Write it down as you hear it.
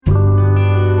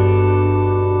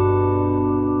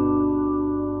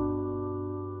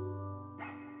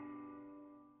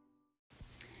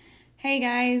Hey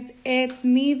guys, it's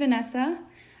me, Vanessa.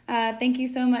 Thank you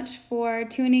so much for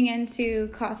tuning into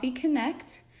Coffee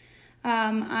Connect.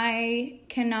 I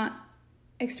cannot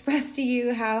express to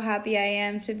you how happy I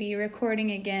am to be recording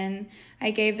again.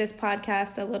 I gave this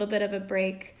podcast a little bit of a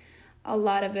break, a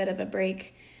lot of it of a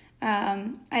break.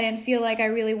 I didn't feel like I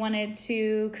really wanted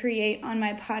to create on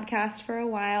my podcast for a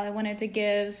while. I wanted to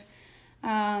give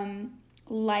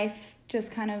life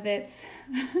just kind of its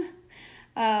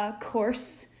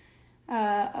course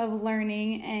of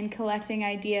learning and collecting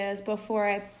ideas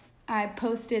before I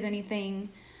posted anything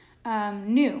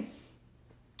new.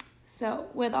 So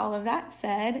with all of that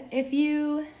said, if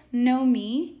you know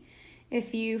me,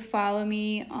 if you follow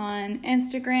me on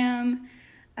Instagram,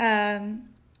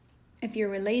 if you're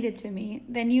related to me,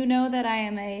 then you know that I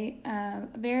am a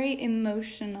very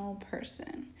emotional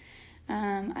person.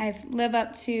 I live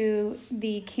up to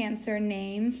the Cancer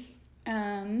name.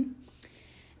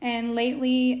 And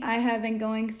lately, I have been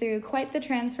going through quite the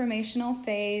transformational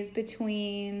phase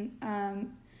between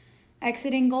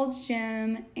exiting Gold's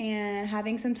Gym and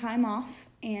having some time off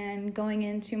and going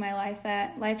into my life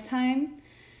at Lifetime.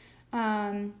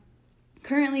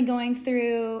 Currently going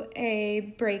through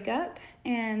a breakup,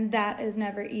 and that is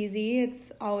never easy.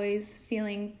 It's always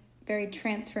feeling very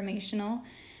transformational.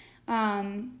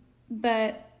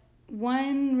 But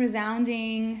one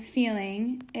resounding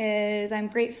feeling is I'm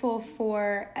grateful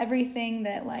for everything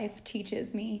that life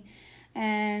teaches me.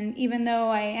 And even though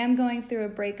I am going through a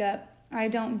breakup, I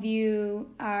don't view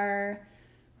our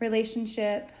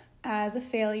relationship as a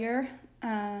failure.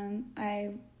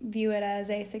 I view it as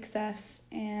a success,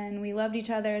 and we loved each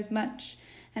other as much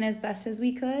and as best as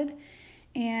we could.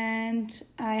 And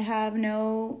I have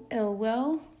no ill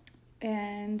will.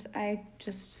 And I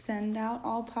just send out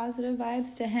all positive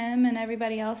vibes to him and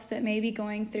everybody else that may be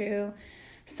going through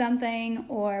something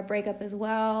or a breakup as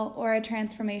well, or a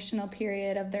transformational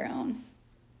period of their own.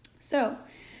 So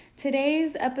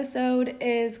today's episode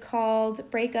is called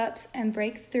Breakups and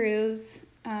Breakthroughs.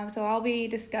 So I'll be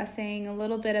discussing a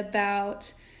little bit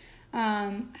about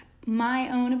my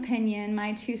own opinion,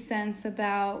 my 2 cents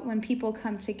about when people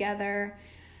come together,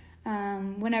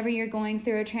 whenever you're going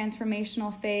through a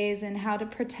transformational phase, and how to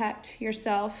protect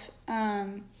yourself,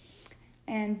 and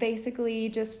basically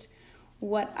just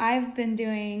what I've been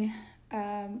doing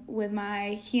with my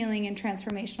healing and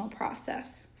transformational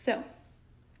process. So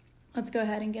let's go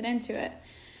ahead and get into it.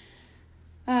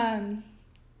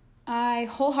 I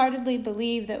wholeheartedly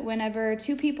believe that whenever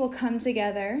 2 people come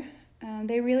together,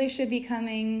 they really should be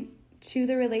coming to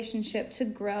the relationship to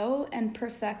grow and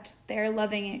perfect their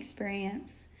loving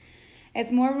experience. It's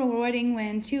more rewarding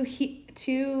when two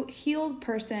healed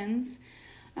persons,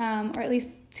 or at least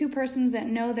 2 persons that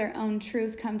know their own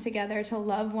truth, come together to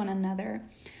love one another,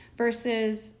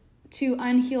 versus 2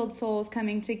 unhealed souls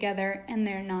coming together in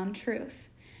their non-truth.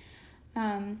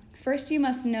 First, you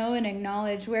must know and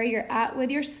acknowledge where you're at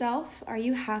with yourself. Are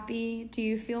you happy? Do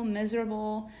you feel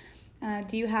miserable?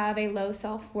 Do you have a low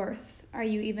self-worth? Are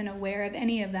you even aware of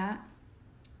any of that?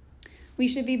 We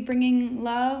should be bringing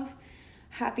love,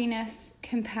 happiness,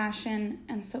 compassion,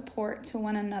 and support to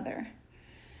one another.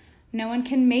 No one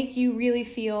can make you really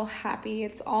feel happy.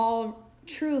 It's all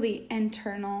truly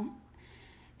internal.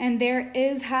 And there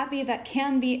is happy that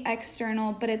can be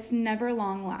external, but it's never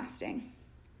long-lasting.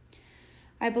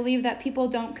 I believe that people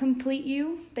don't complete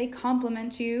you, they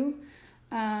complement you,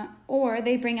 or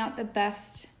they bring out the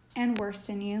best and worst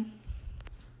in you.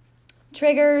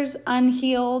 Triggers,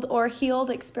 unhealed or healed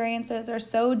experiences are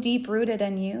so deep-rooted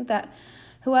in you that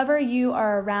whoever you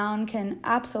are around can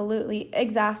absolutely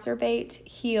exacerbate,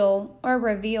 heal, or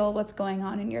reveal what's going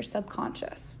on in your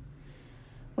subconscious.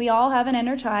 We all have an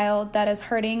inner child that is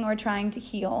hurting or trying to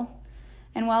heal.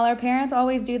 And while our parents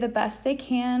always do the best they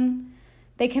can,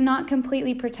 they cannot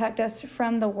completely protect us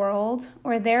from the world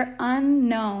or their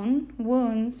unknown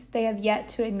wounds they have yet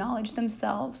to acknowledge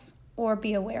themselves or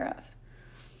be aware of.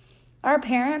 Our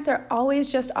parents are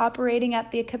always just operating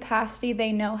at the capacity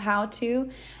they know how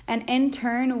to, and in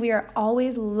turn, we are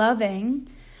always loving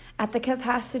at the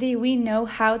capacity we know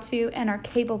how to and are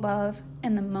capable of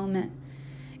in the moment.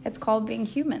 It's called being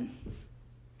human.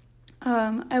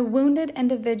 A wounded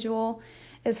individual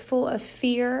is full of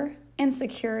fear,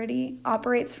 insecurity,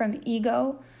 operates from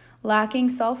ego,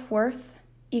 lacking self-worth,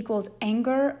 equals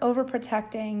anger,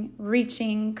 overprotecting,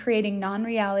 reaching, creating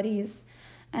non-realities,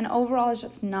 and overall is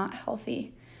just not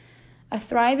healthy. A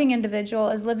thriving individual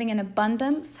is living in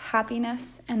abundance,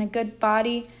 happiness, and a good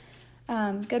body,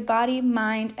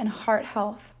 mind, and heart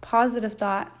health, positive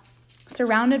thought,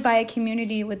 surrounded by a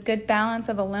community with good balance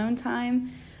of alone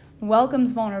time,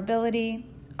 welcomes vulnerability,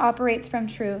 operates from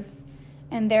truth,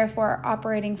 and therefore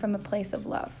operating from a place of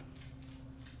love.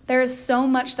 There is so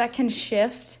much that can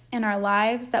shift in our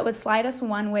lives that would slide us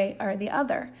one way or the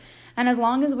other. And as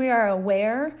long as we are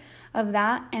aware of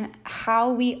that and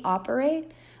how we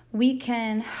operate, we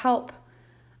can help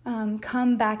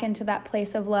come back into that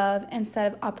place of love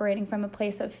instead of operating from a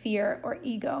place of fear or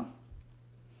ego.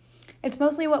 It's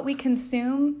mostly what we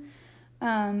consume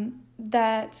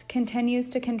that continues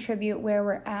to contribute where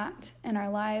we're at in our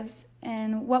lives.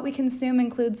 And what we consume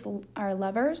includes our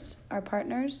lovers, our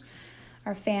partners,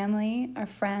 our family, our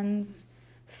friends,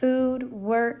 food,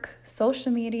 work,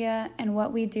 social media, and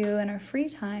what we do in our free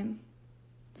time.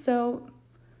 So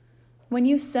when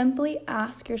you simply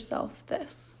ask yourself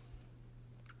this,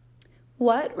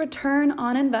 what return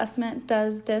on investment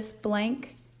does this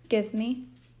blank give me?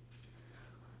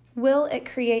 Will it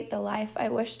create the life I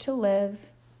wish to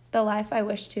live, the life I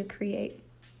wish to create?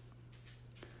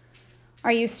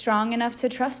 Are you strong enough to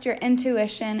trust your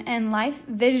intuition and life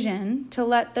vision to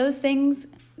let those things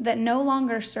that no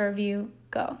longer serve you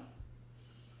go?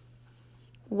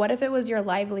 What if it was your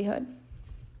livelihood?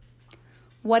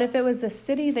 What if it was the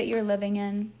city that you're living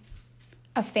in,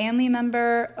 a family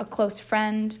member, a close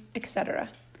friend, etc.?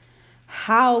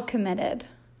 How committed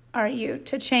are you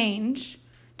to change,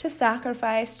 to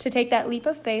sacrifice, to take that leap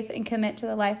of faith and commit to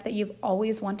the life that you've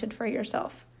always wanted for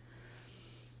yourself?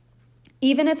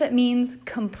 Even if it means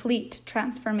complete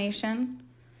transformation,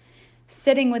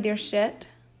 sitting with your shit,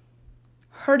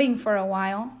 hurting for a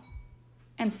while,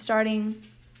 and starting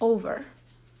over.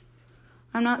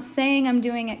 I'm not saying I'm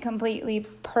doing it completely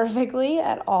perfectly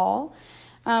at all,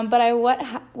 but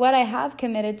what I have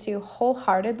committed to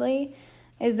wholeheartedly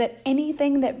is that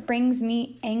anything that brings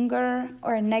me anger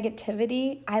or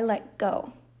negativity, I let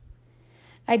go.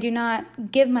 I do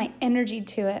not give my energy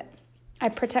to it. I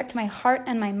protect my heart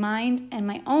and my mind and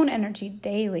my own energy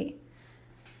daily.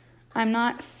 I'm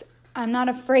not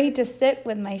afraid to sit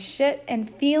with my shit and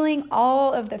feeling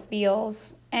all of the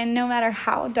feels. And no matter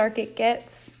how dark it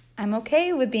gets, I'm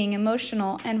okay with being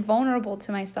emotional and vulnerable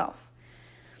to myself.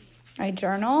 I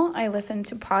journal, I listen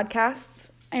to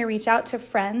podcasts, I reach out to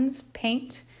friends,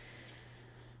 paint,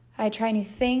 I try new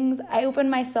things, I open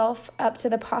myself up to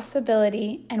the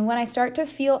possibility, and when I start to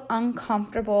feel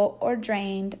uncomfortable or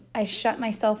drained, I shut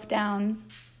myself down,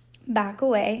 back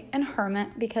away, and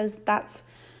hermit because that's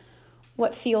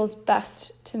what feels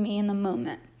best to me in the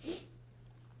moment.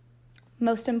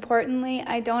 Most importantly,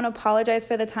 I don't apologize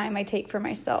for the time I take for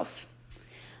myself.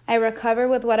 I recover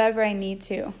with whatever I need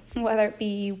to, whether it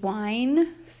be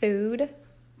wine, food,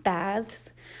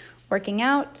 baths, working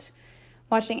out,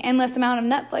 watching endless amount of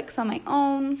Netflix on my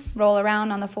own, roll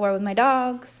around on the floor with my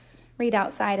dogs, read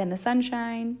outside in the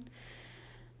sunshine.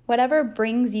 Whatever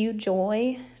brings you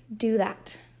joy, do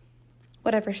that.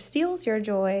 Whatever steals your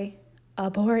joy,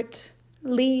 abort,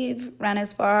 leave, run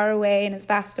as far away and as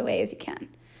fast away as you can.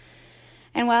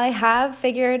 And while I have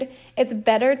figured it's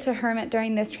better to hermit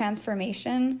during this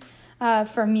transformation,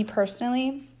 for me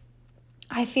personally,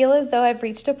 I feel as though I've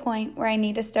reached a point where I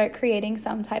need to start creating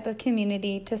some type of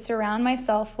community to surround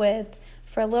myself with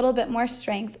for a little bit more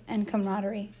strength and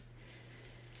camaraderie.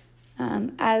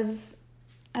 As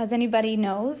anybody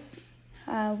knows,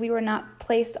 we were not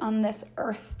placed on this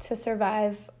earth to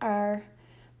survive by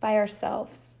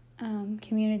ourselves.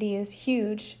 Community is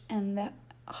huge in the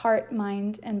heart,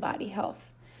 mind, and body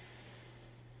health.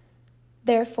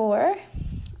 Therefore,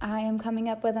 I am coming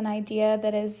up with an idea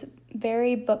that is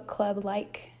very book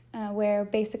club-like, where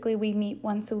basically we meet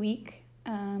once a week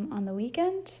on the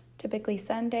weekend, typically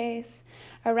Sundays,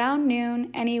 around noon,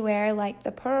 anywhere like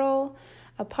the Pearl,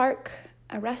 a park,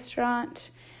 a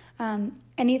restaurant,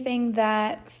 anything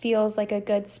that feels like a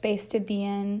good space to be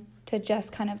in to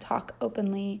just kind of talk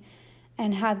openly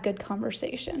and have good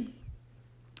conversation.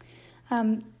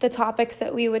 The topics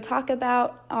that we would talk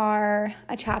about are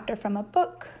a chapter from a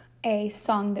book, a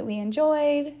song that we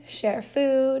enjoyed, share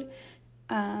food,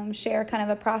 share kind of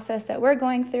a process that we're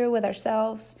going through with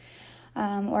ourselves,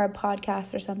 or a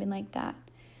podcast or something like that.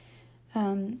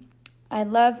 I'd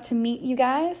love to meet you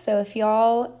guys. So if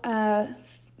y'all,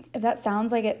 if that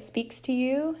sounds like it speaks to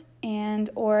you,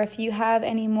 or if you have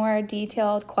any more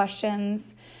detailed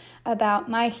questions about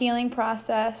my healing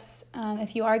process,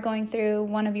 if you are going through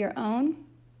one of your own,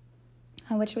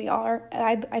 which we are,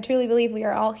 I truly believe we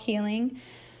are all healing.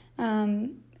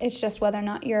 It's just whether or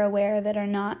not you're aware of it or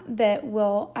not that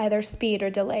will either speed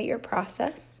or delay your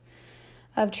process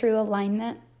of true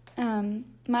alignment.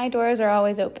 My doors are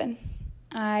always open.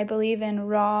 I believe in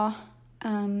raw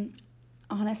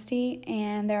honesty,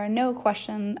 and there are no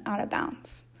questions out of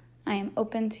bounds. I am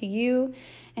open to you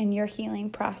and your healing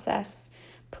process.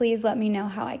 Please let me know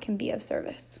how I can be of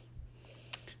service.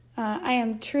 I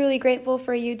am truly grateful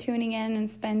for you tuning in and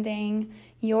spending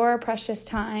your precious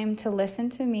time to listen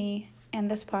to me and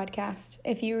this podcast.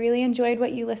 If you really enjoyed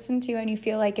what you listened to and you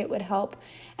feel like it would help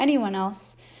anyone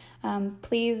else,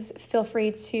 please feel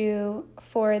free to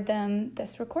forward them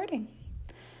this recording.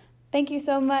 Thank you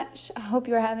so much. I hope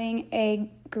you're having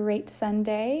a great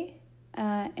Sunday.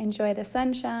 Enjoy the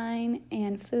sunshine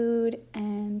and food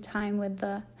and time with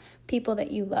the people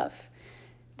that you love.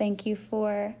 Thank you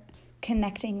for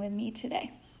connecting with me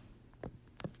today.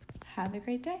 Have a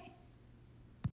great day.